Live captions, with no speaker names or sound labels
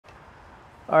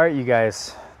All right, you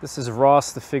guys, this is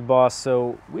Ross, the Fig Boss.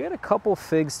 So we had a couple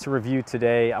figs to review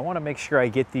today. I want to make sure I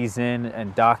get these in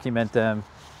and document them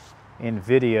in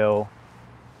video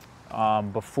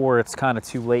before it's kind of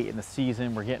too late in the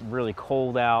season. We're getting really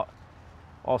cold out.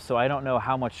 Also, I don't know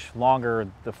how much longer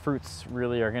the fruits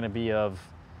really are going to be of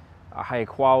a high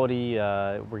quality.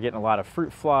 We're getting a lot of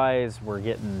fruit flies. We're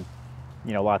getting,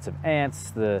 lots of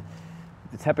ants. The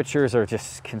temperatures are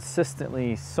just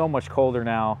consistently so much colder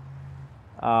now.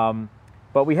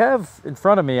 But we have in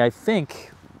front of me, I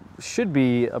think, should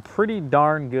be a pretty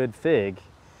darn good fig,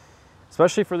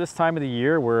 especially for this time of the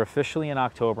year. We're officially in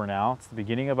October now. It's the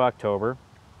beginning of October.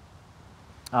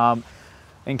 And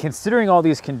considering all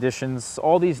these conditions,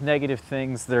 all these negative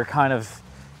things that are kind of,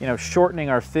 shortening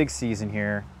our fig season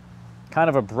here, kind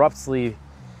of abruptly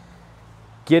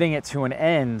getting it to an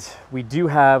end, we do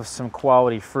have some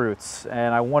quality fruits.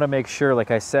 And I want to make sure, like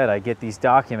I said, I get these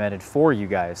documented for you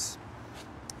guys.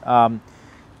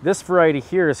 This variety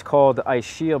here is called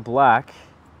Ischia Black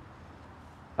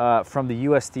from the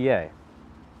USDA.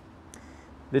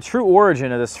 The true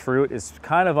origin of this fruit is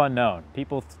kind of unknown.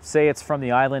 People say it's from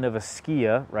the island of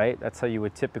Ischia, right? That's how you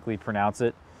would typically pronounce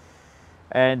it.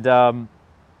 And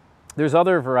there's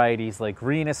other varieties like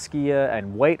green Ischia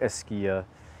and white Ischia,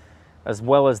 as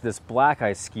well as this black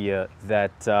Ischia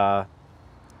that,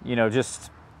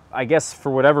 just, I guess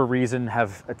for whatever reason,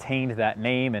 have attained that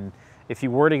name. And if you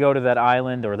were to go to that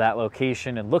island or that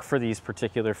location and look for these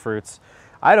particular fruits,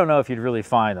 I don't know if you'd really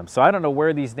find them. So I don't know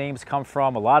where these names come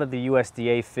from. A lot of the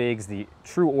USDA figs, the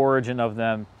true origin of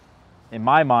them, in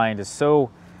my mind, is so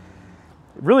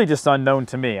really just unknown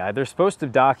to me. They're supposed to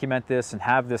document this and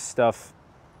have this stuff,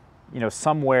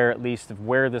 somewhere at least of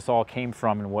where this all came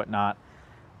from and whatnot.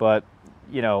 But,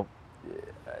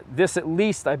 this at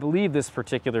least, I believe this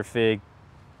particular fig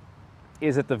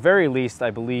is at the very least,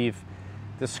 I believe,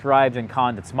 described in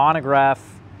Condit's monograph.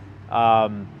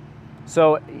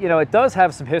 So, it does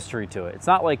have some history to it. It's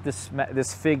not like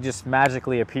this fig just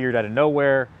magically appeared out of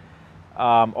nowhere.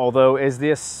 Although, is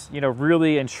this,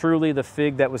 really and truly the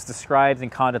fig that was described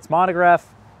in Condit's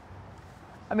monograph?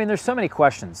 I mean, there's so many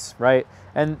questions, right?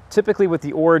 And typically with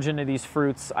the origin of these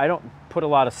fruits, I don't put a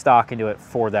lot of stock into it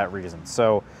for that reason.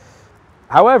 So,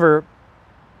 however,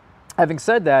 having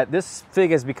said that, this fig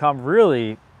has become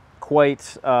really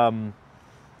quite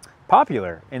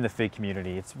popular in the fig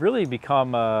community. It's really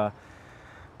become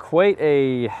quite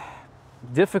a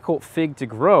difficult fig to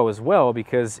grow as well,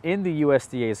 because in the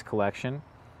USDA's collection,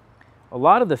 a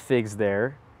lot of the figs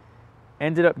there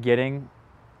ended up getting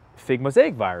fig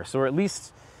mosaic virus, or at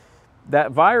least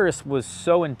that virus was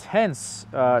so intense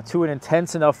to an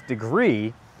intense enough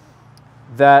degree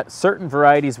that certain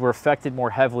varieties were affected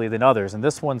more heavily than others. And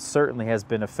this one certainly has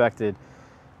been affected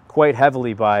quite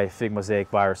heavily by fig mosaic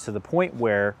virus, to the point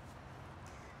where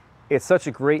it's such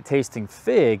a great tasting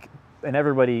fig, and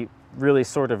everybody really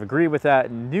sort of agreed with that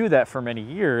and knew that for many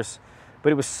years,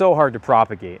 but it was so hard to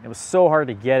propagate. It was so hard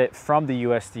to get it from the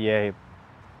USDA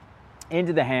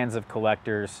into the hands of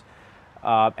collectors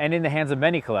and in the hands of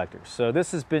many collectors. So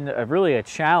this has been really a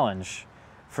challenge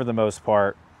for the most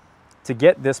part to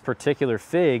get this particular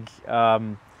fig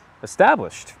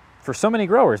established for so many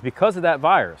growers because of that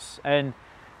virus. And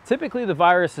typically the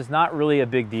virus is not really a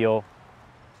big deal.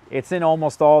 It's in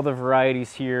almost all the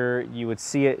varieties here. You would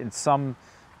see it in some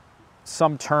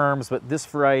terms, but this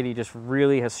variety just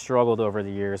really has struggled over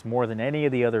the years more than any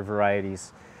of the other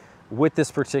varieties with this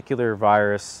particular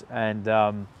virus.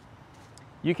 And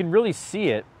you can really see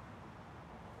it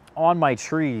on my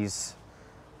trees.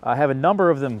 I have a number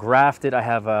of them grafted. I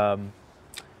have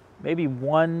maybe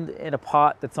one in a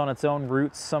pot that's on its own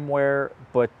roots somewhere,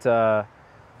 but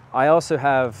I also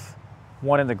have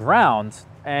one in the ground.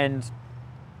 And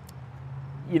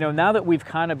now that we've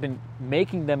kind of been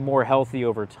making them more healthy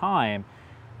over time,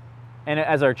 and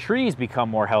as our trees become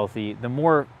more healthy, the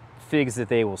more figs that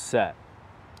they will set.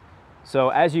 So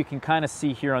as you can kind of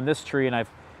see here on this tree, and I've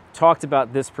talked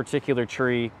about this particular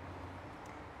tree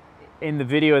in the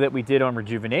video that we did on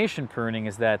rejuvenation pruning,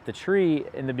 is that the tree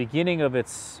in the beginning of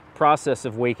its process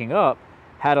of waking up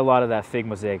had a lot of that fig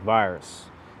mosaic virus.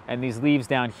 And these leaves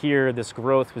down here, this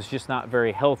growth was just not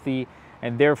very healthy,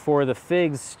 and therefore the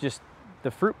figs the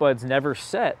fruit buds never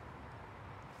set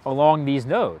along these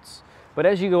nodes. But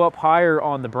as you go up higher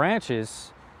on the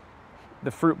branches,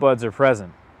 the fruit buds are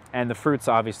present, and the fruits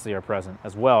obviously are present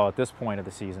as well at this point of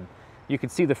the season. You can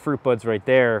see the fruit buds right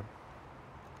there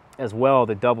as well,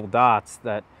 the double dots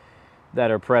that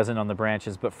are present on the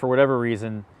branches, but for whatever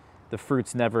reason, the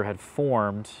fruits never had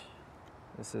formed.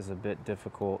 This is a bit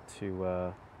difficult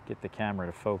to get the camera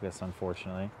to focus,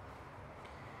 unfortunately.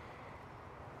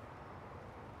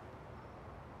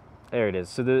 There it is.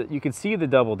 So you can see the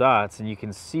double dots and you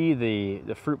can see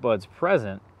the fruit buds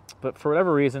present, but for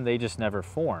whatever reason, they just never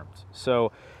formed.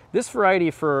 So this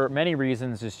variety, for many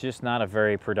reasons, is just not a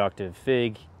very productive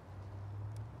fig.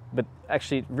 But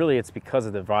actually, really, it's because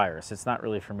of the virus. It's not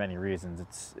really for many reasons.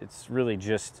 It's really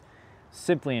just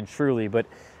simply and truly. But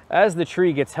as the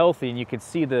tree gets healthy, and you can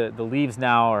see the leaves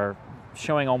now are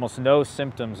showing almost no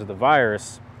symptoms of the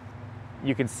virus,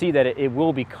 you can see that it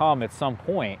will become, at some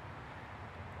point,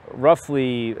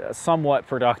 roughly a somewhat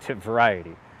productive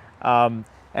variety.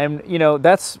 And, you know,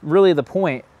 that's really the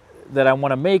point that I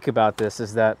want to make about this,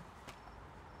 is that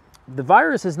the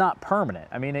virus is not permanent.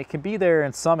 I mean, it can be there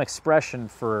in some expression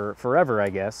for forever, I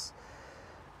guess.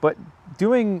 But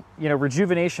doing, you know,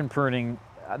 rejuvenation pruning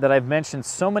that I've mentioned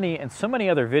in so many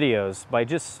other videos, by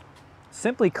just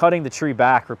simply cutting the tree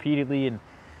back repeatedly and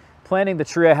planting the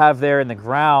tree I have there in the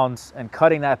ground and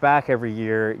cutting that back every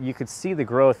year, you could see the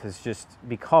growth has just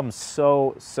become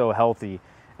so healthy.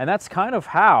 And that's kind of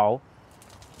how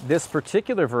this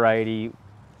particular variety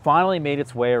finally made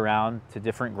its way around to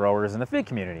different growers in the fig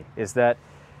community. Is that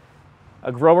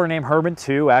a grower named Herman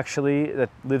II, actually,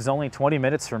 that lives only 20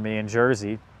 minutes from me in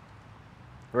Jersey,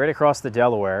 right across the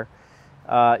Delaware.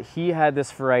 He had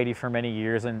this variety for many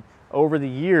years, and over the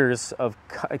years of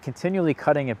continually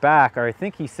cutting it back, or I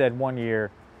think he said one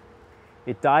year,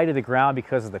 it died to the ground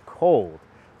because of the cold.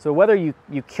 So whether you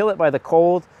kill it by the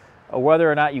cold, or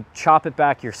whether or not you chop it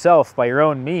back yourself by your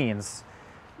own means,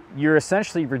 you're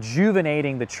essentially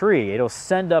rejuvenating the tree. It'll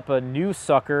send up a new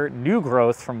sucker, new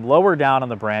growth from lower down on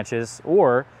the branches,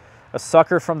 or a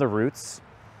sucker from the roots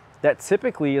that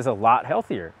typically is a lot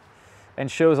healthier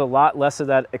and shows a lot less of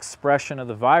that expression of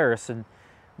the virus. And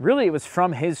really, it was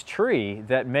from his tree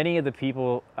that many of the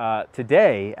people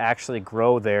today actually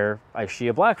grow their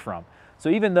Ischia Black from. So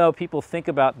even though people think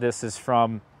about this as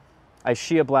from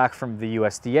Ischia Black from the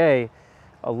USDA,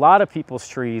 a lot of people's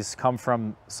trees come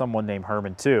from someone named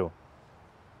Herman II.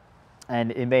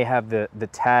 And it may have the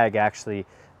tag actually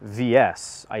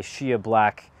VS, Ischia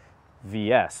Black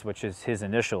VS, which is his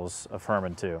initials of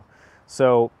Herman II.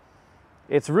 So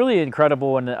it's really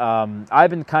incredible. And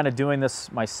I've been kind of doing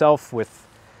this myself with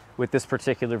this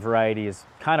particular variety, is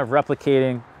kind of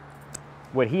replicating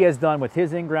what he has done with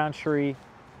his in-ground tree,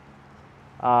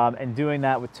 and doing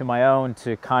that to my own,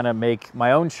 to kind of make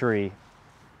my own tree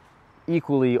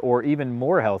equally or even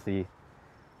more healthy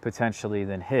potentially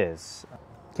than his.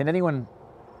 Can anyone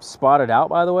spot it out,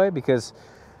 by the way? Because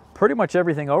pretty much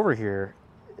everything over here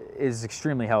is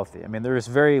extremely healthy. I mean, there's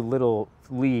very little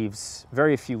leaves,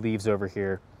 very few leaves over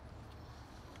here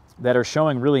that are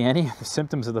showing really any of the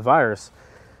symptoms of the virus.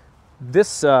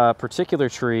 This particular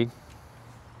tree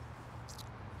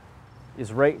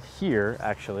is right here,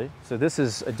 actually. So this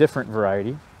is a different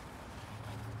variety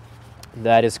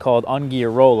that is called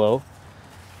Unguiarolo.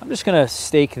 I'm just going to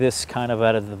stake this kind of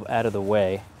out of the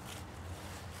way.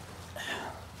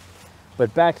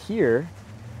 But back here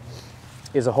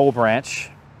is a whole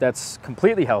branch that's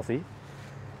completely healthy.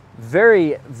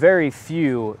 Very, very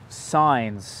few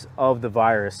signs of the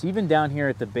virus, even down here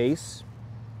at the base.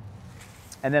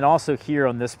 And then also here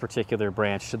on this particular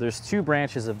branch. So there's two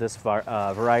branches of this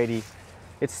variety.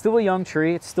 It's still a young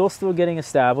tree. It's still getting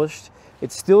established.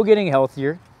 It's still getting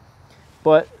healthier.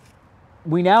 But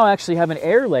we now actually have an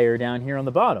air layer down here on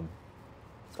the bottom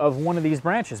of one of these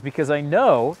branches, because I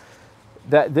know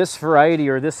that this variety,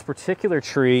 or this particular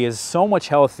tree, is so much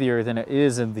healthier than it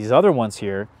is in these other ones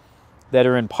here that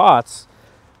are in pots,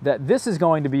 that this is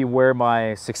going to be where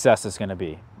my success is going to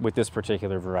be with this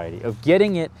particular variety, of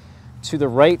getting it to the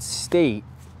right state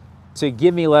to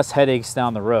give me less headaches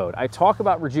down the road. I talk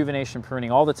about rejuvenation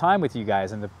pruning all the time with you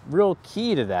guys, and the real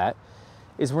key to that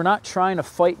is we're not trying to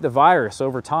fight the virus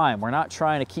over time. We're not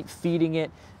trying to keep feeding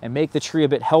it and make the tree a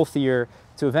bit healthier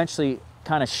to eventually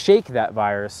kind of shake that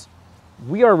virus.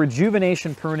 We are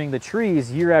rejuvenation pruning the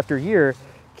trees year after year,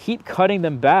 keep cutting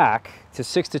them back to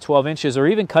 6 to 12 inches, or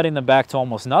even cutting them back to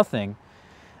almost nothing,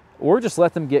 or just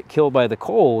let them get killed by the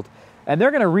cold. And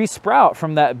they're going to resprout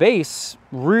from that base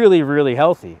really, really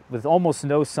healthy with almost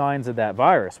no signs of that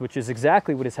virus, which is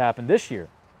exactly what has happened this year.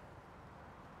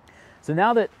 So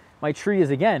now that my tree is,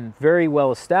 again, very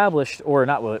well established, or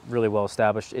not really well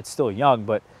established, it's still young,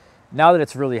 but now that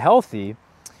it's really healthy,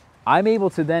 I'm able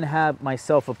to then have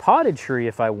myself a potted tree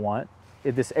if I want,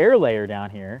 this air layer down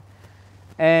here,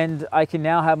 and I can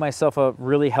now have myself a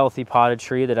really healthy potted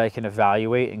tree that I can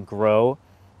evaluate and grow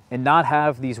and not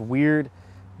have these weird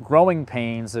growing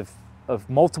pains of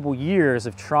multiple years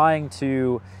of trying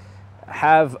to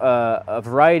have a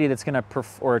variety that's going to,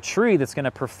 or a tree that's going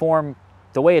to perform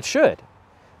the way it should.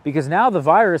 Because now the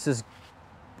virus is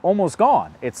almost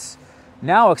gone. It's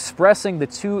now expressing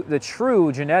the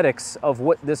true genetics of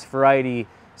what this variety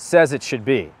says it should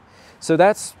be. So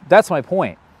that's my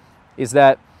point, is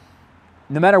that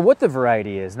no matter what the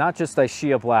variety is, not just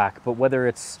Ischia Black, but whether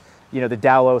it's, you know, the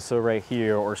Dalloso right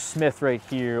here, or Smith right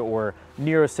here, or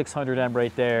Nero 600M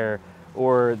right there,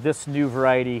 or this new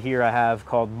variety here I have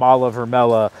called Mala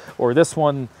Vermella, or this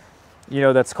one, you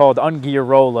know, that's called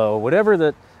Unguiarolo, whatever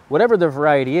the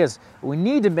variety is, we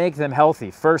need to make them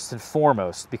healthy first and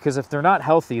foremost, because if they're not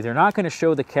healthy, they're not going to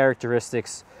show the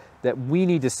characteristics that we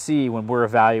need to see when we're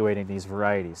evaluating these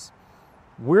varieties.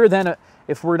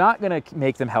 If we're not going to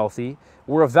make them healthy,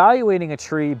 we're evaluating a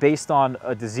tree based on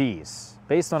a disease,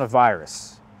 based on a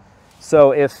virus.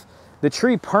 So if the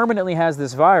tree permanently has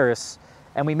this virus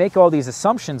and we make all these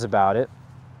assumptions about it,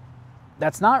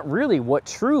 that's not really what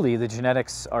truly the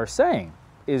genetics are saying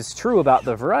is true about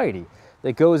the variety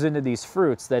that goes into these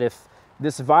fruits, that if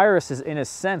this virus is, in a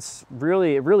sense,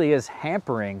 it really is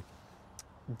hampering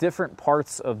different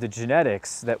parts of the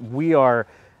genetics that we are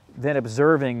then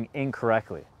observing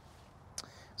incorrectly.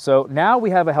 So now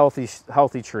we have a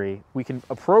healthy tree. We can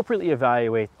appropriately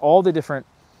evaluate all the different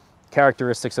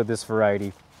characteristics of this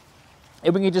variety,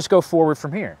 and we can just go forward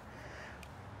from here.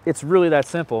 It's really that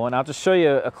simple, and I'll just show you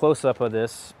a close-up of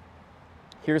this.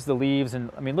 Here's the leaves,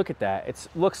 and I mean, look at that. It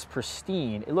looks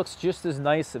pristine. It looks just as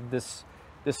nice as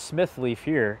this Smith leaf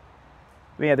here.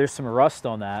 But yeah, there's some rust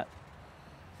on that.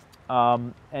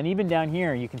 And even down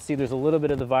here, you can see there's a little bit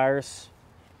of the virus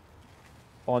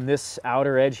on this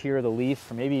outer edge here of the leaf,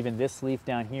 or maybe even this leaf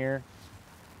down here.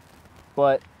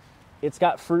 But it's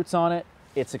got fruits on it.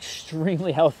 It's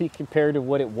extremely healthy compared to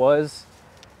what it was.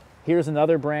 Here's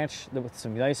another branch with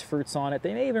some nice fruits on it.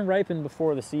 They may even ripen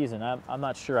before the season. I'm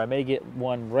not sure. I may get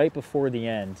one right before the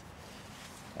end.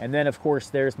 And then, of course,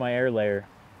 there's my air layer.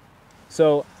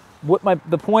 So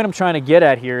the point I'm trying to get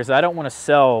at here is I don't want to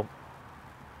sell,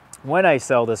 when I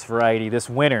sell this variety this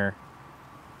winter,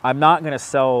 I'm not going to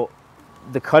sell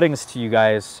the cuttings to you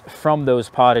guys from those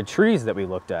potted trees that we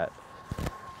looked at.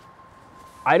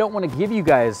 I don't want to give you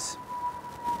guys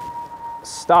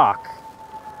stock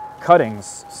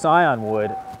cuttings, scion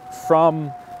wood,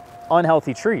 from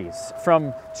unhealthy trees,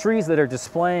 from trees that are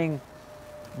displaying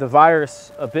the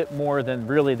virus a bit more than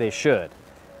really they should.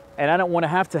 And I don't want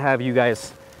to have you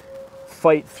guys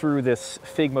fight through this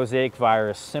fig mosaic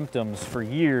virus symptoms for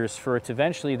years for it to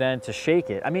eventually then to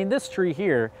shake it. I mean, this tree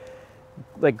here,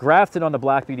 like grafted on the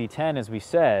Black Beauty 10, as we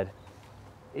said,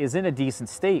 is in a decent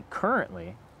state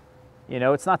currently. You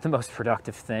know, it's not the most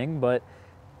productive thing, but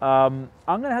I'm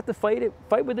gonna have to fight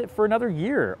with it for another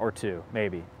year or two,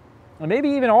 maybe. And maybe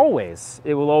even always.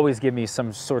 It will always give me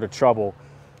some sort of trouble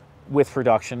with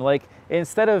production. Like,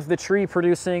 instead of the tree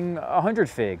producing 100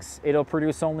 figs, it'll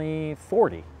produce only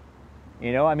 40.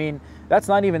 You know, I mean, that's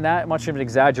not even that much of an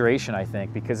exaggeration, I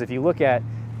think, because if you look at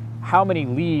how many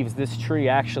leaves this tree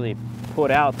actually put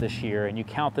out this year, and you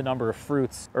count the number of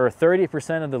fruits, or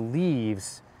 30% of the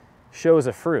leaves shows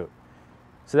a fruit.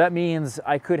 So that means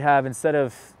I could have, instead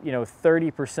of, you know,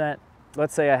 30%,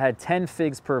 let's say I had 10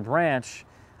 figs per branch,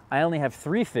 I only have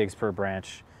 3 figs per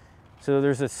branch. So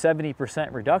there's a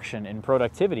 70% reduction in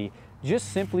productivity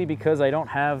just simply because I don't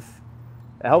have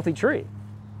a healthy tree.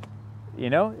 You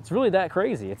know, it's really that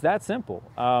crazy. It's that simple.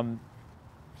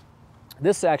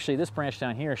 This branch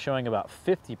down here is showing about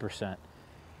 50%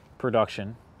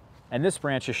 production, and this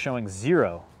branch is showing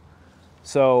 0.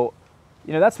 So,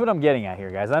 you know, that's what I'm getting at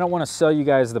here, guys. I don't want to sell you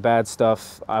guys the bad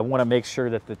stuff. I want to make sure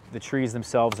that the trees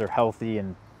themselves are healthy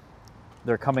and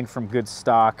they're coming from good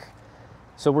stock.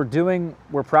 So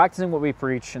we're practicing what we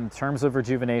preach in terms of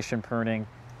rejuvenation pruning.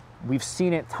 We've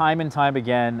seen it time and time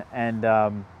again, and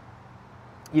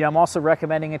you know, I'm also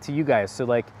recommending it to you guys. So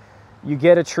like, you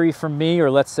get a tree from me, or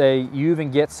let's say you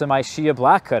even get some Ischia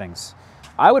Black cuttings,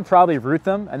 I would probably root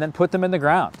them and then put them in the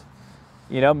ground.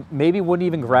 You know, maybe wouldn't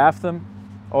even graft them,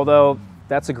 although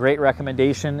that's a great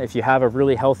recommendation if you have a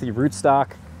really healthy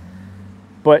rootstock.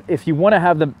 But if you want to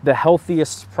have the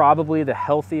healthiest, probably the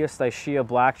healthiest Ischia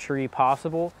Black tree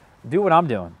possible, do what I'm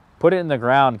doing. Put it in the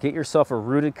ground, get yourself a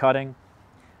rooted cutting.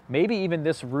 Maybe even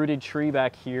this rooted tree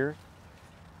back here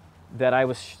that I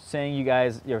was telling you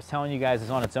guys is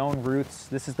on its own roots.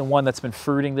 This is the one that's been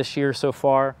fruiting this year so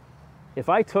far. If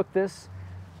I took this,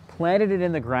 planted it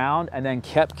in the ground, and then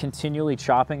kept continually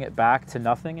chopping it back to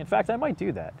nothing, in fact, I might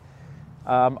do that.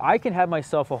 I can have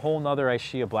myself a whole nother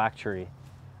Ischia Black tree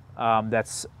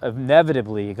that's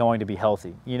inevitably going to be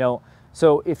healthy. You know,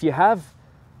 so if you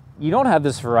don't have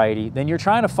this variety, then you're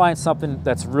trying to find something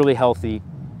that's really healthy,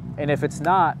 and if it's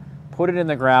not, put it in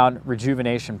the ground,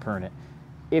 rejuvenation prune it.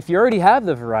 If you already have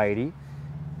the variety,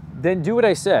 then do what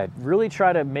I said. Really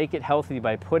try to make it healthy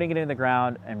by putting it in the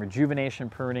ground and rejuvenation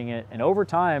pruning it. And over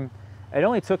time, it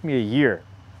only took me a year.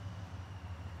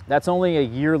 That's only a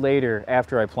year later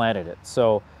after I planted it.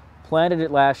 So planted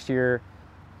it last year,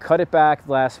 cut it back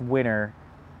last winter.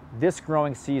 This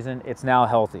growing season, it's now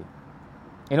healthy.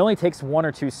 It only takes 1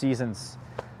 or 2 seasons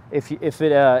if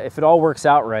it all works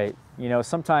out right. You know,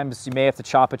 sometimes you may have to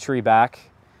chop a tree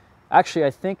back. Actually,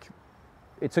 I think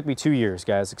it took me 2 years,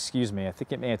 guys. Excuse me. I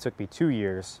think it may have took me 2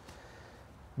 years,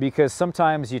 because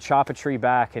sometimes you chop a tree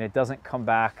back and it doesn't come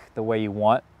back the way you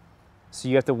want. So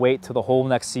you have to wait till the whole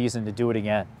next season to do it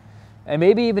again. And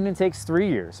maybe even it takes 3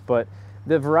 years, but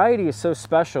the variety is so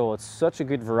special. It's such a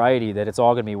good variety that it's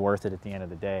all going to be worth it at the end of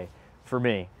the day for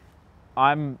me.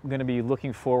 I'm going to be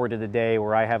looking forward to the day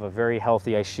where I have a very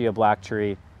healthy Ischia Black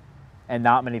tree, and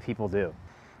not many people do.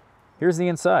 Here's the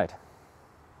inside.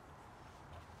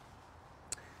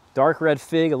 Dark red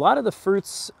fig. A lot of the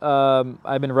fruits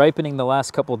I've been ripening the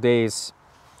last couple days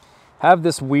have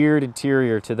this weird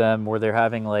interior to them where they're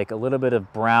having like a little bit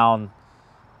of brown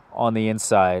on the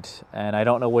inside, and I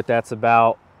don't know what that's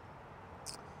about.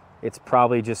 It's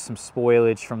probably just some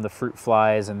spoilage from the fruit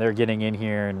flies, and they're getting in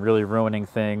here and really ruining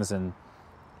things, and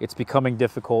it's becoming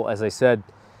difficult, as I said,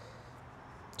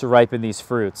 to ripen these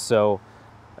fruits. So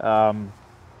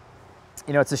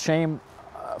you know, it's a shame.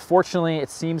 Fortunately, it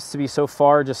seems to be so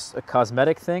far just a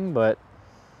cosmetic thing, but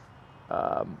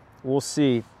we'll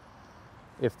see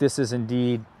if this is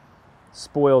indeed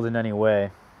spoiled in any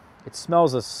way. It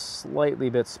smells a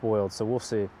slightly bit spoiled, so we'll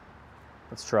see.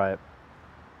 Let's try it.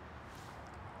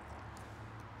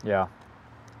 Yeah,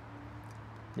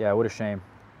 what a shame.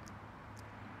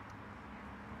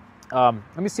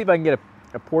 Let me see if I can get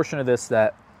a portion of this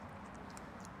that,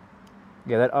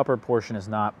 yeah, that upper portion is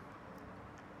not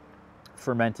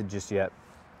fermented just yet.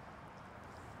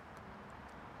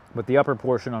 But the upper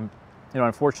portion, you know,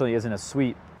 unfortunately isn't as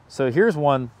sweet. So here's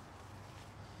one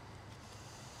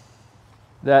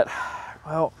that,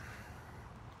 well,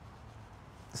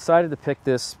 decided to pick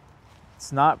this.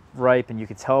 It's not ripe, and you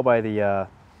can tell by the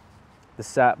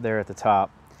sap there at the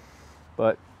top.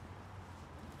 But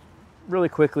really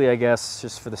quickly, I guess,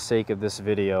 just for the sake of this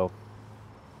video,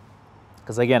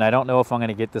 because again, I don't know if I'm going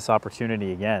to get this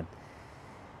opportunity again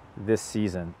this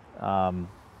season.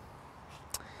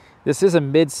 This is a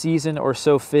mid-season or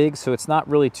so fig, so it's not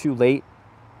really too late.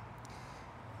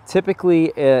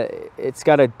 Typically, it's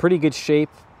got a pretty good shape.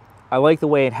 I like the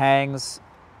way it hangs.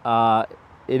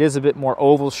 It is a bit more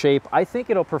oval shape. I think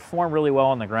it'll perform really well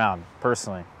on the ground,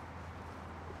 personally,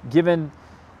 given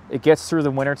it gets through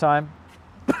the wintertime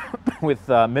with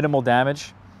minimal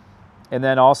damage. And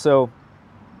then also,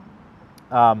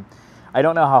 I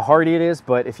don't know how hardy it is,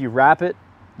 but if you wrap it,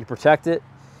 you protect it,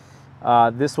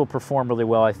 this will perform really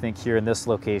well, I think, here in this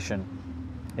location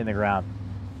in the ground.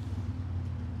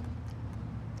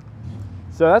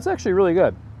 So that's actually really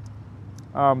good.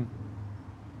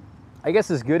 I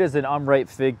guess as good as an unripe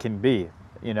fig can be,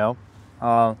 you know.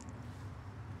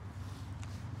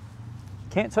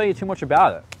 Can't tell you too much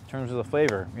about it in terms of the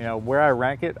flavor. You know, where I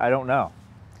rank it, I don't know.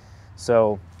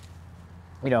 So,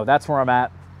 you know, that's where I'm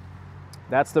at.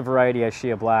 That's the variety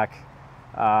Ischia Black.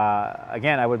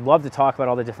 Again, I would love to talk about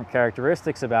all the different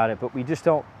characteristics about it, but we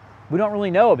don't really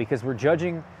know, because we're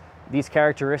judging these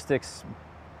characteristics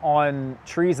on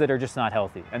trees that are just not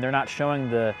healthy, and they're not showing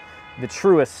the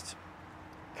truest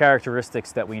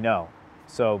characteristics that we know,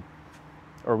 so,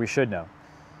 or we should know.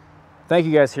 Thank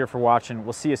you guys here for watching.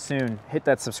 We'll see you soon. Hit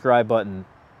that subscribe button.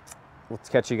 Let's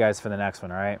catch you guys for the next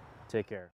one, all right? Take care.